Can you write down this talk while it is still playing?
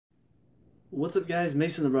What's up, guys?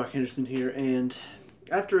 Mason the Brock Henderson here, and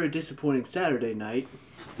after a disappointing Saturday night,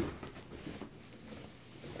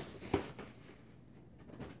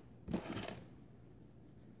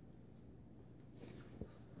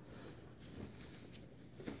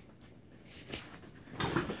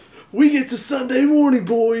 we get to Sunday morning,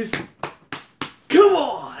 boys! Come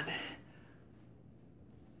on!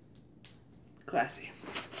 Classy.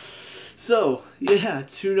 So, yeah,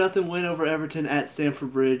 2-0 win over Everton at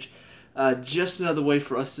Stamford Bridge. Just another way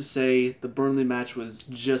for us to say the Burnley match was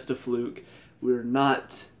just a fluke. We're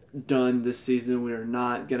not done this season. We are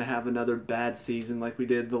not going to have another bad season like we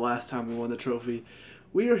did the last time we won the trophy.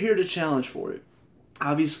 We are here to challenge for it.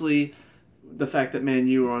 Obviously, the fact that Man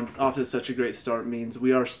U are off to such a great start means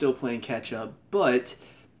we are still playing catch up, but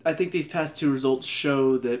I think these past two results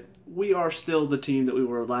show that we are still the team that we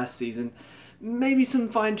were last season. Maybe some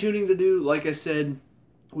fine tuning to do. Like I said,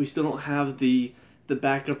 we still don't have the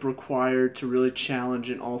backup required to really challenge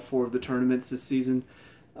in all four of the tournaments this season.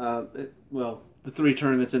 Well, the three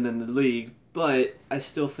tournaments and then the league. But I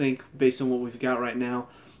still think, based on what we've got right now,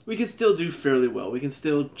 we can still do fairly well. We can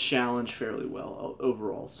still challenge fairly well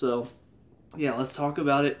overall. So, yeah, let's talk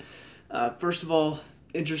about it. First of all,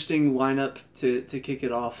 interesting lineup to kick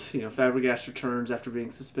it off. You know, Fabregas returns after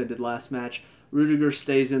being suspended last match. Rudiger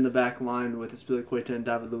stays in the back line with Azpilicueta and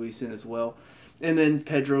David Luiz in as well. And then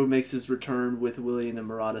Pedro makes his return with Willian and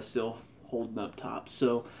Morata still holding up top.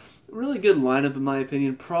 So, really good lineup in my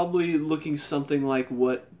opinion. Probably looking something like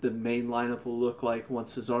what the main lineup will look like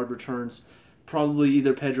once Hazard returns. Probably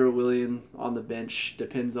either Pedro or Willian on the bench.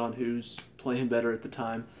 Depends on who's playing better at the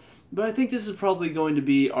time. But I think this is probably going to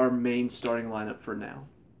be our main starting lineup for now.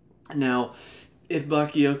 Now, if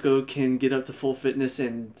Bakayoko can get up to full fitness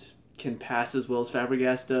and can pass as well as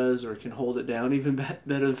Fabregas does, or can hold it down even better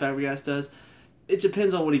than Fabregas does, it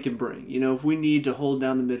depends on what he can bring. You know, if we need to hold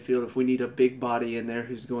down the midfield, if we need a big body in there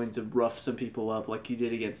who's going to rough some people up like he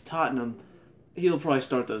did against Tottenham, he'll probably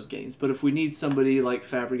start those games. But if we need somebody like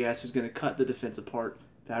Fabregas who's going to cut the defense apart,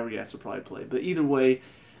 Fabregas will probably play. But either way,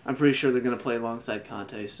 I'm pretty sure they're going to play alongside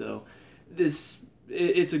Conte. So it's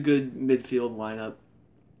a good midfield lineup.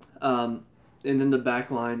 And then the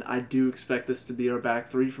back line, I do expect this to be our back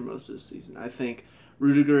three for most of the season. I think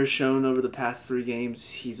Rudiger has shown over the past 3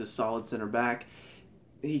 games he's a solid center back.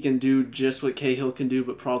 He can do just what Cahill can do,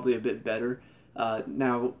 but probably a bit better.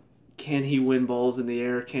 Now, can he win balls in the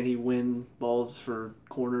air? Can he win balls for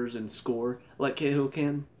corners and score like Cahill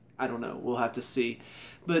can? I don't know. We'll have to see.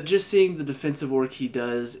 But just seeing the defensive work he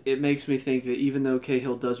does, it makes me think that even though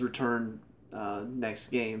Cahill does return next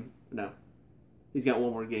game, no, he's got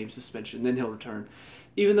one more game suspension, then he'll return.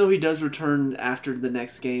 Even though he does return after the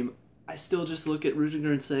next game, I still just look at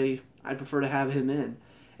Rudiger and say, I prefer to have him in.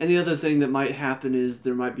 And the other thing that might happen is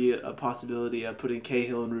there might be a possibility of putting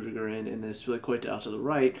Cahill and Rudiger in and then Azpilicueta out to the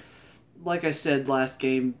right. Like I said last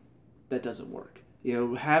game, that doesn't work. You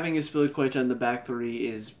know, having Azpilicueta in the back three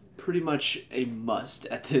is pretty much a must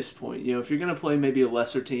at this point. You know, if you're going to play maybe a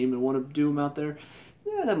lesser team and want to do him out there,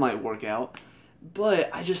 yeah, that might work out. But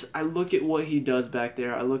I look at what he does back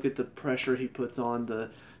there. I look at the pressure he puts on, the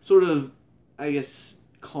sort of, I guess,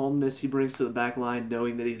 calmness he brings to the back line,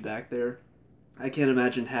 knowing that he's back there. I can't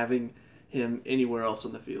imagine having him anywhere else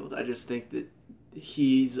on the field. I just think that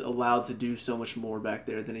he's allowed to do so much more back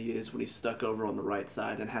there than he is when he's stuck over on the right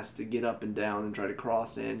side and has to get up and down and try to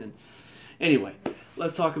cross in. And anyway,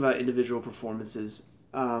 let's talk about individual performances.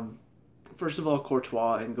 First of all,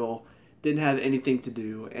 Courtois in goal didn't have anything to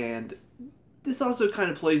do, and this also kind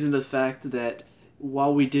of plays into the fact that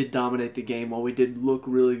while we did dominate the game, while we did look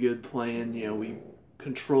really good playing, you know, we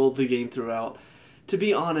controlled the game throughout, to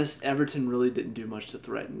be honest, Everton really didn't do much to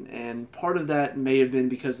threaten. And part of that may have been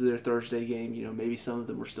because of their Thursday game. You know, maybe some of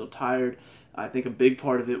them were still tired. I think a big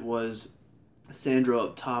part of it was Sandro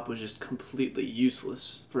up top was just completely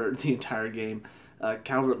useless for the entire game.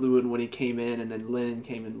 Calvert-Lewin, when he came in, and then Lennon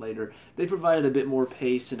came in later, they provided a bit more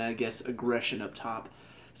pace and, I guess, aggression up top.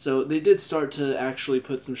 So they did start to actually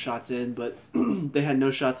put some shots in, but they had no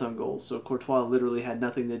shots on goal. So Courtois literally had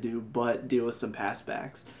nothing to do but deal with some pass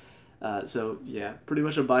backs. So, yeah, pretty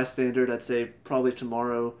much a bystander. I'd say probably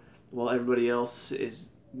tomorrow, while everybody else is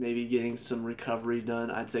maybe getting some recovery done,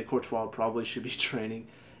 I'd say Courtois probably should be training.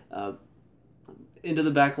 Into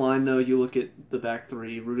the back line, though, you look at the back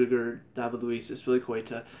three, Rudiger, David Luiz,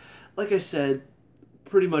 Azpilicueta. Like I said,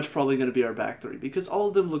 pretty much probably going to be our back three because all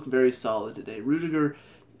of them look very solid today. Rudiger,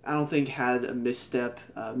 I don't think, had a misstep.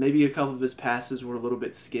 Maybe a couple of his passes were a little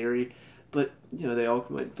bit scary. But, you know, they all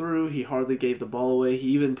went through. He hardly gave the ball away. He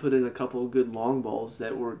even put in a couple of good long balls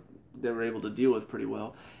that were they were able to deal with pretty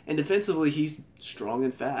well. And defensively, he's strong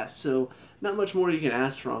and fast, so not much more you can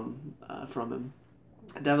ask from him.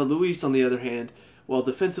 David Luiz, on the other hand, while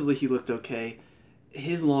defensively he looked okay,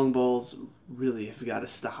 his long balls really have got to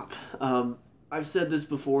stop. I've said this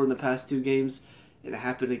before in the past 2 games, and it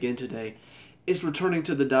happened again today. It's returning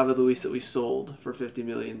to the David Luiz that we sold for $50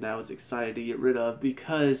 million that I was excited to get rid of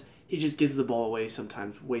because he just gives the ball away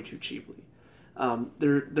sometimes way too cheaply.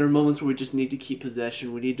 There are moments where we just need to keep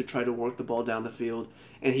possession. We need to try to work the ball down the field,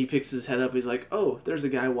 and he picks his head up. He's like, "Oh, there's a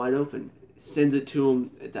guy wide open." Sends it to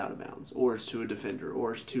him. It's out of bounds, or it's to a defender,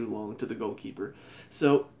 or it's too long to the goalkeeper.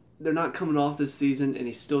 So they're not coming off this season, and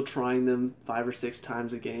he's still trying them 5 or 6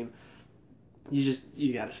 times a game.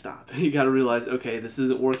 You got to stop. You got to realize, okay, this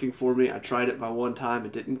isn't working for me. I tried it by one time.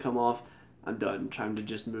 It didn't come off. I'm done. I'm trying to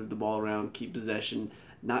just move the ball around, keep possession,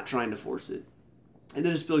 not trying to force it. And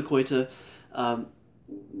then Azpilicueta,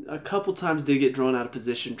 a couple times did get drawn out of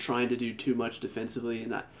position trying to do too much defensively.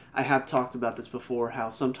 And I have talked about this before, how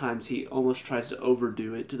sometimes he almost tries to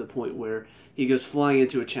overdo it to the point where he goes flying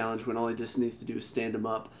into a challenge when all he just needs to do is stand him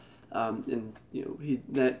up. And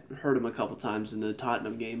that hurt him a couple times in the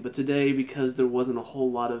Tottenham game. But today, because there wasn't a whole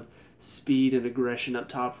lot of speed and aggression up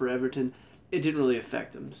top for Everton, it didn't really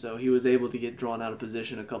affect him. So he was able to get drawn out of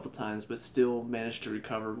position a couple times, but still managed to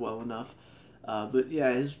recover well enough. But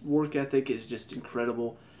yeah, his work ethic is just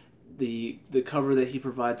incredible. The cover that he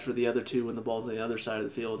provides for the other two when the ball's on the other side of the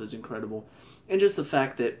field is incredible. And just the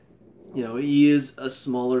fact that, he is a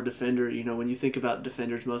smaller defender. When you think about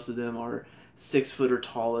defenders, most of them are 6 foot or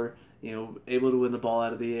taller, able to win the ball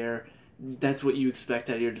out of the air. That's what you expect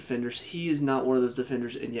out of your defenders. He is not one of those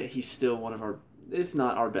defenders, and yet he's still one of our, if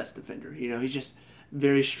not our best defender. He's just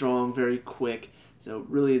very strong, very quick, so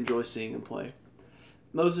really enjoy seeing him play.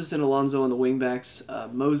 Moses and Alonso on the wingbacks.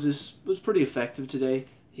 Moses was pretty effective today.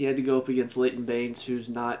 He had to go up against Leighton Baines, who's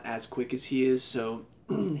not as quick as he is, so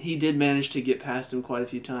he did manage to get past him quite a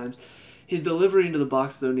few times. His delivery into the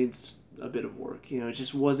box, though, needs a bit of work. It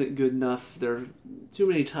just wasn't good enough. There are too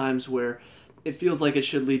many times where it feels like it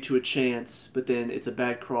should lead to a chance, but then it's a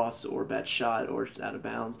bad cross or a bad shot or it's out of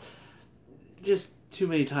bounds. Just too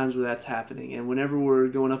many times where that's happening. And whenever we're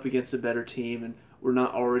going up against a better team and we're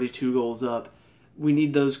not already 2 goals up, we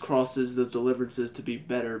need those crosses, those deliverances to be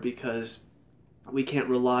better because we can't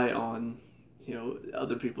rely on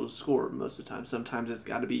other people to score most of the time. Sometimes it's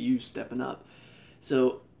got to be you stepping up.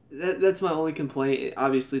 So that's my only complaint.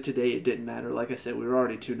 Obviously today it didn't matter. Like I said, we were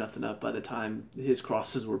already 2-0 up by the time his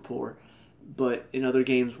crosses were poor. But in other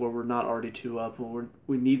games where we're not already 2 up, when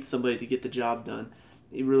we need somebody to get the job done,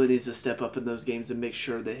 he really needs to step up in those games and make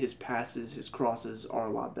sure that his passes, his crosses are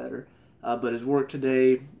a lot better. But his work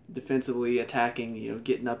today, defensively, attacking,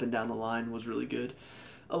 getting up and down the line was really good.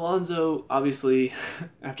 Alonso, obviously,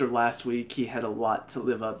 after last week, he had a lot to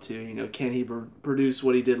live up to. Can he produce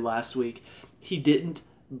what he did last week? He didn't,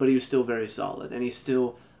 but he was still very solid, and he's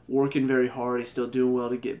still working very hard. He's still doing well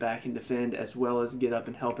to get back and defend, as well as get up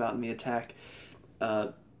and help out in the attack.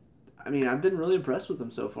 I've been really impressed with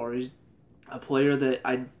him so far. He's a player that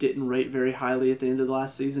I didn't rate very highly at the end of the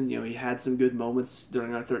last season. He had some good moments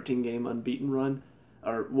during our 13-game unbeaten run,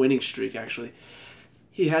 or winning streak, actually.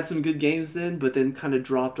 He had some good games then, but then kind of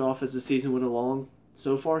dropped off as the season went along.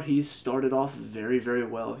 So far, he's started off very, very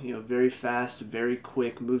well. Very fast, very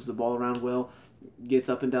quick, moves the ball around well, gets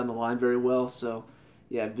up and down the line very well. So,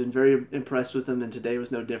 yeah, I've been very impressed with him, and today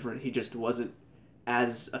was no different. He just wasn't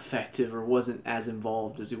as effective or wasn't as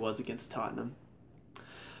involved as he was against Tottenham.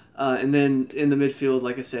 And then in the midfield,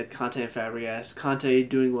 like I said, Conte and Fabregas. Conte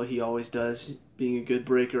doing what he always does, being a good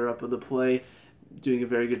breaker up of the play, doing a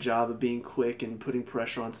very good job of being quick and putting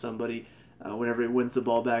pressure on somebody. Whenever he wins the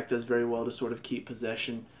ball back, does very well to sort of keep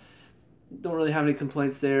possession. Don't really have any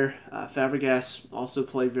complaints there. Fabregas also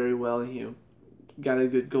played very well. Got a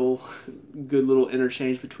good goal, good little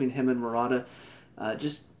interchange between him and Morata.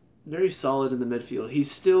 Just very solid in the midfield.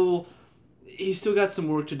 He's still got some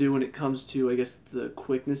work to do when it comes to, I guess, the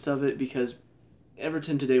quickness of it, because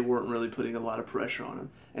Everton today weren't really putting a lot of pressure on him,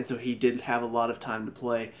 and so he did have a lot of time to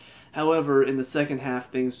play. However, in the second half,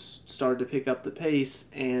 things started to pick up the pace,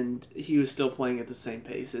 and he was still playing at the same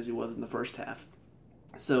pace as he was in the first half.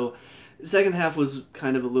 So the second half was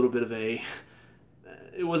kind of a little bit of it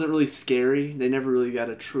wasn't really scary. They never really got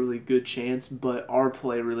a truly good chance, but our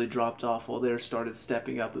play really dropped off while theirs started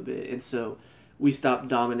stepping up a bit, and so we stopped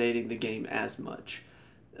dominating the game as much.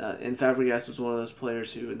 And Fabregas was one of those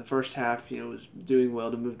players who, in the first half, was doing well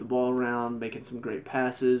to move the ball around, making some great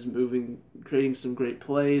passes, creating some great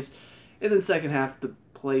plays. And then second half, the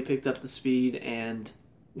play picked up the speed, and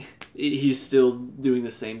he's still doing the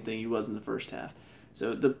same thing he was in the first half.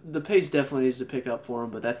 So the pace definitely needs to pick up for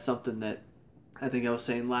him, but that's something that I think I was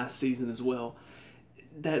saying last season as well.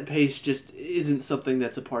 That pace just isn't something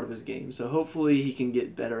that's a part of his game. So hopefully he can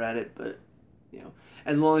get better at it, but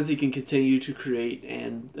as long as he can continue to create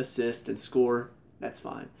and assist and score, that's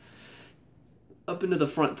fine. Up into the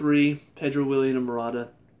front three, Pedro, Willian, and Morata.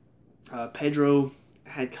 Pedro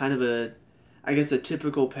had kind of a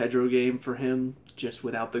typical Pedro game for him, just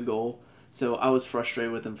without the goal. So I was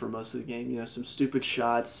frustrated with him for most of the game. Some stupid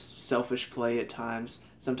shots, selfish play at times.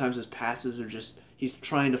 Sometimes his passes are just, he's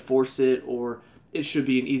trying to force it, or it should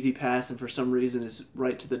be an easy pass, and for some reason it's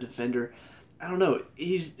right to the defender. I don't know.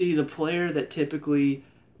 He's a player that typically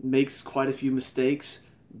makes quite a few mistakes,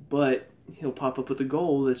 but he'll pop up with a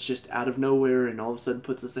goal that's just out of nowhere and all of a sudden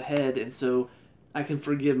puts us ahead, and so I can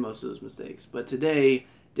forgive most of those mistakes. But today,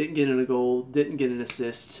 didn't get in a goal, didn't get an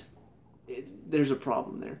assist. There's a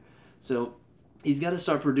problem there. So he's got to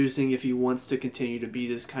start producing if he wants to continue to be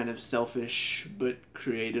this kind of selfish but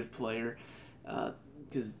creative player.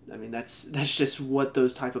 Because that's just what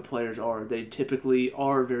those type of players are. They typically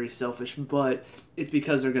are very selfish, but it's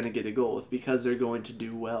because they're going to get a goal. It's because they're going to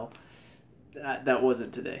do well. That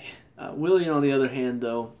wasn't today. Willian, on the other hand,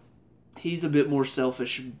 though, he's a bit more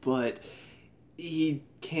selfish, but he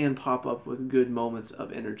can pop up with good moments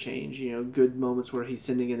of interchange. Good moments where he's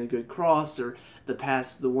sending in a good cross, or the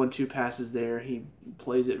 1-2 passes there. He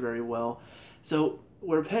plays it very well. So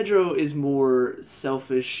where Pedro is more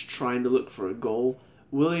selfish, trying to look for a goal,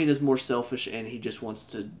 Willian is more selfish and he just wants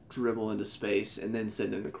to dribble into space and then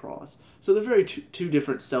send in a cross. So they're very two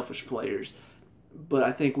different selfish players. But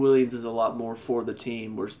I think Williams is a lot more for the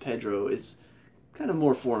team, whereas Pedro is kind of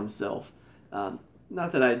more for himself.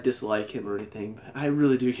 Not that I dislike him or anything, but I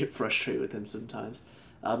really do get frustrated with him sometimes.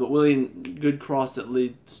 But William, good cross that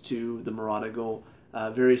leads to the Morata goal.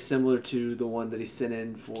 Very similar to the one that he sent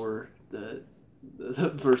in for the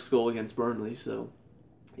first goal against Burnley. So,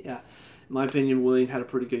 yeah, in my opinion, William had a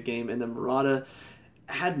pretty good game. And then Morata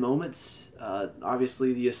had moments.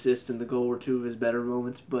 Obviously, the assist and the goal were two of his better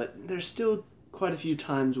moments, but there's still quite a few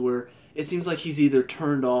times where it seems like he's either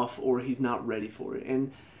turned off or he's not ready for it.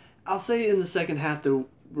 And I'll say in the second half there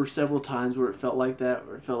were several times where it felt like that,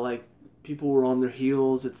 where it felt like people were on their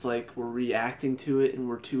heels. It's like we're reacting to it and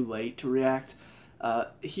we're too late to react.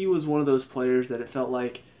 He was one of those players that it felt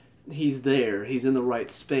like he's there, he's in the right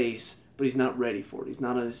space, but he's not ready for it. He's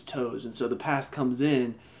not on his toes. And so the pass comes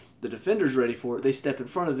in, the defender's ready for it, they step in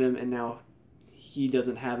front of him, and now he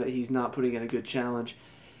doesn't have it. He's not putting in a good challenge.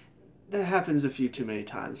 That happens a few too many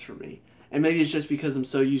times for me. And maybe it's just because I'm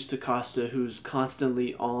so used to Costa, who's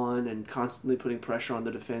constantly on and constantly putting pressure on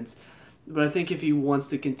the defense. But I think if he wants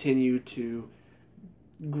to continue to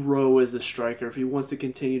grow as a striker, if he wants to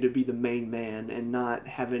continue to be the main man and not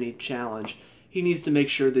have any challenge, he needs to make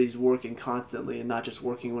sure that he's working constantly and not just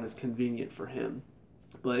working when it's convenient for him.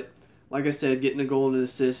 But like I said, getting a goal and an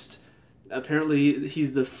assist, apparently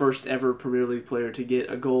he's the first ever Premier League player to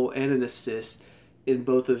get a goal and an assist in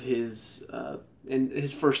both of his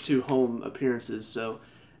first two home appearances. So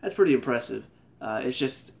that's pretty impressive. It's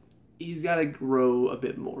just he's got to grow a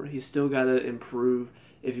bit more. He's still got to improve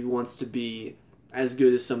if he wants to be as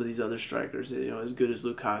good as some of these other strikers. As good as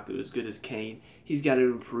Lukaku, as good as Kane. He's got to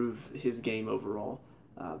improve his game overall.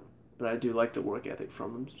 But I do like the work ethic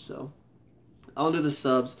from him. So on to the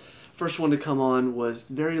subs. First one to come on was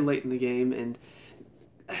very late in the game, and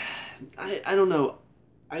I don't know.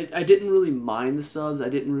 I didn't really mind the subs.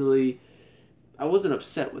 I wasn't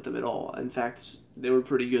upset with them at all. In fact, they were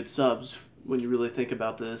pretty good subs when you really think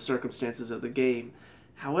about the circumstances of the game.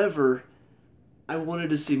 However, I wanted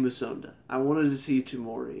to see Musonda. I wanted to see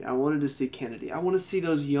Tomori. I wanted to see Kennedy. I want to see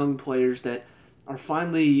those young players that are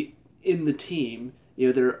finally in the team.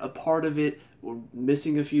 They're a part of it. We're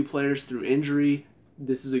missing a few players through injury.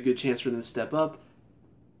 This is a good chance for them to step up.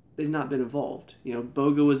 They've not been involved.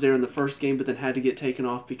 Boga was there in the first game, but then had to get taken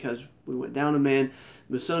off because we went down a man.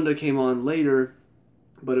 Musonda came on later,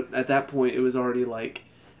 but at that point it was already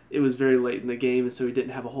it was very late in the game, and so he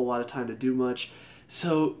didn't have a whole lot of time to do much.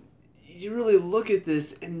 So you really look at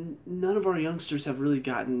this, and none of our youngsters have really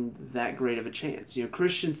gotten that great of a chance.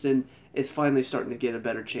 Christensen is finally starting to get a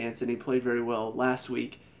better chance, and he played very well last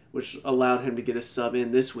week, which allowed him to get a sub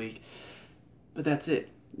in this week. But that's it.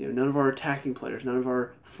 None of our attacking players, none of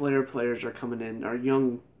our flair players are coming in, our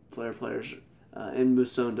young flair players in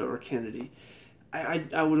Musonda or Kennedy.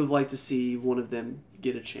 I would have liked to see one of them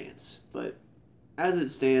get a chance. But as it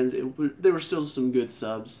stands, there were still some good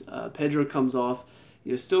subs. Pedro comes off,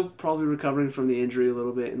 still probably recovering from the injury a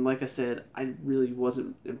little bit. And like I said, I really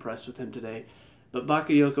wasn't impressed with him today. But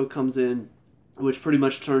Bakayoko comes in, which pretty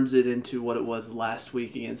much turns it into what it was last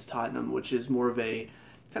week against Tottenham, which is more of a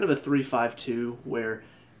kind of a 3-5-2 where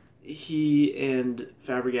he and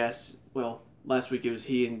Fabregas, well, last week it was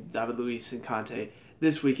he and David Luiz and Conte.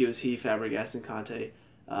 This week it was he, Fabregas, and Conte.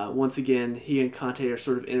 Once again, he and Conte are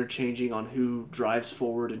sort of interchanging on who drives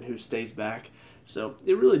forward and who stays back. So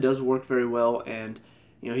it really does work very well, and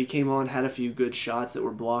he came on, had a few good shots that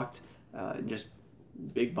were blocked, and just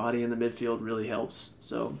big body in the midfield really helps.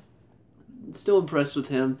 So still impressed with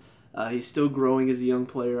him. He's still growing as a young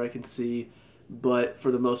player, I can see, but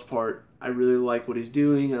for the most part, I really like what he's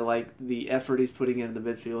doing. I like the effort he's putting in the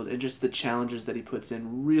midfield, and just the challenges that he puts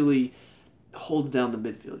in really holds down the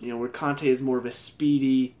midfield. Where Conte is more of a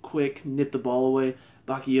speedy, quick, nip the ball away,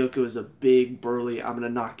 Bakayoko is a big, burly, I'm going to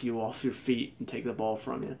knock you off your feet and take the ball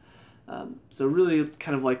from you. So really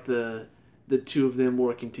kind of like the two of them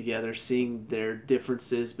working together, seeing their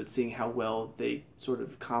differences, but seeing how well they sort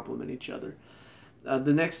of complement each other.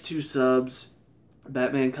 The next two subs,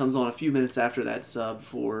 Batman comes on a few minutes after that sub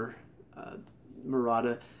for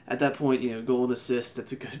Murata. At that point, goal and assist,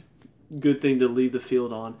 that's a good thing to leave the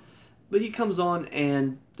field on. But he comes on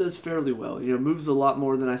and does fairly well. Moves a lot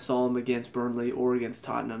more than I saw him against Burnley or against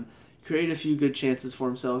Tottenham. Created a few good chances for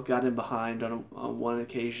himself, got in behind on one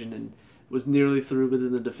occasion and was nearly through, but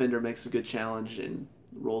then the defender makes a good challenge and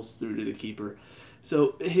rolls through to the keeper.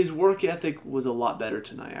 So his work ethic was a lot better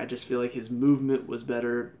tonight. I just feel like his movement was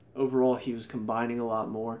better. Overall, he was combining a lot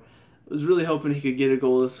more. I was really hoping he could get a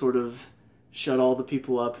goal to sort of shut all the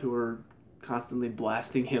people up who were constantly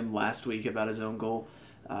blasting him last week about his own goal.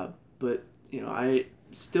 But I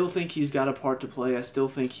still think he's got a part to play. I still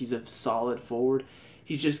think he's a solid forward.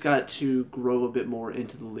 He's just got to grow a bit more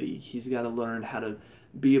into the league. He's got to learn how to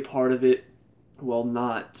be a part of it while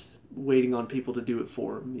not waiting on people to do it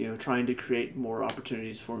for him, trying to create more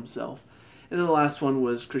opportunities for himself. And then the last one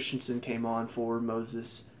was Christensen came on for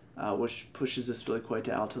Moses, which pushes Azpilicueta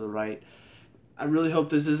out to the right. I really hope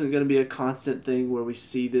this isn't going to be a constant thing where we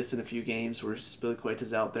see this in a few games where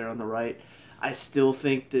Azpilicueta's out there on the right. I still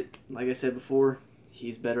think that, like I said before,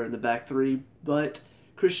 he's better in the back three, but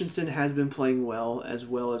Christensen has been playing well as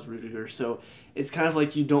Rudiger, so it's kind of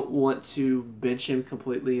like you don't want to bench him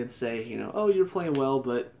completely and say, oh, you're playing well,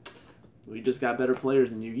 but we just got better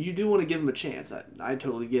players than you. You do want to give him a chance. I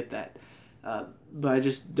totally get that. But I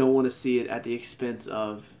just don't want to see it at the expense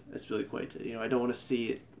of Azpilicueta. I don't want to see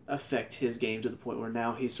it affect his game to the point where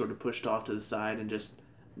now he's sort of pushed off to the side and just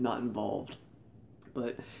not involved.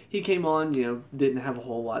 But he came on, didn't have a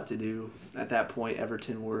whole lot to do. At that point,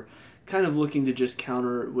 Everton were kind of looking to just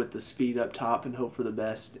counter with the speed up top and hope for the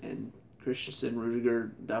best. And Christensen,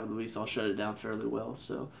 Rudiger, David Luiz all shut it down fairly well.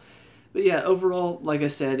 But yeah, overall, like I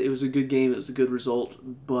said, it was a good game. It was a good result.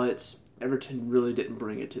 But Everton really didn't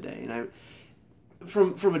bring it today. And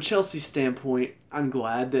from a Chelsea standpoint, I'm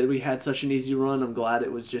glad that we had such an easy run. I'm glad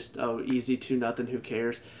it was just, easy 2-0, who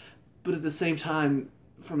cares. But at the same time,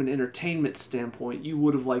 from an entertainment standpoint, you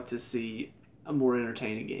would have liked to see a more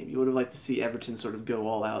entertaining game. You would have liked to see Everton sort of go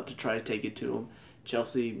all out to try to take it to them.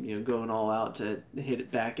 Chelsea, going all out to hit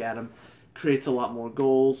it back at them. Creates a lot more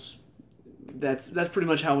goals. That's pretty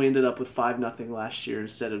much how we ended up with 5-0 last year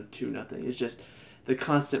instead of 2-0. It's just the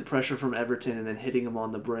constant pressure from Everton and then hitting them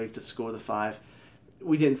on the break to score the 5.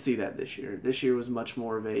 We didn't see that this year. This year was much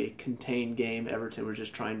more of a contained game. Everton were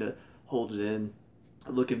just trying to hold it in,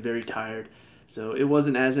 looking very tired. So it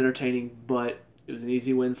wasn't as entertaining, but it was an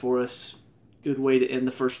easy win for us. Good way to end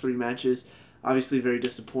the first 3 matches. Obviously very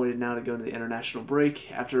disappointed now to go into the international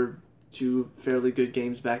break after 2 fairly good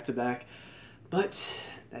games back-to-back. But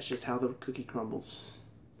that's just how the cookie crumbles.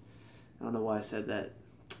 I don't know why I said that.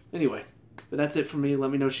 Anyway, but that's it for me. Let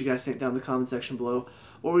me know what you guys think down in the comment section below.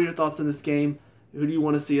 What were your thoughts on this game? Who do you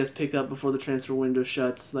want to see us pick up before the transfer window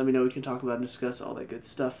shuts? Let me know. We can talk about and discuss all that good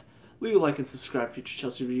stuff. Leave a like and subscribe for future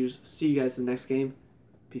Chelsea reviews. See you guys in the next game.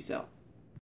 Peace out.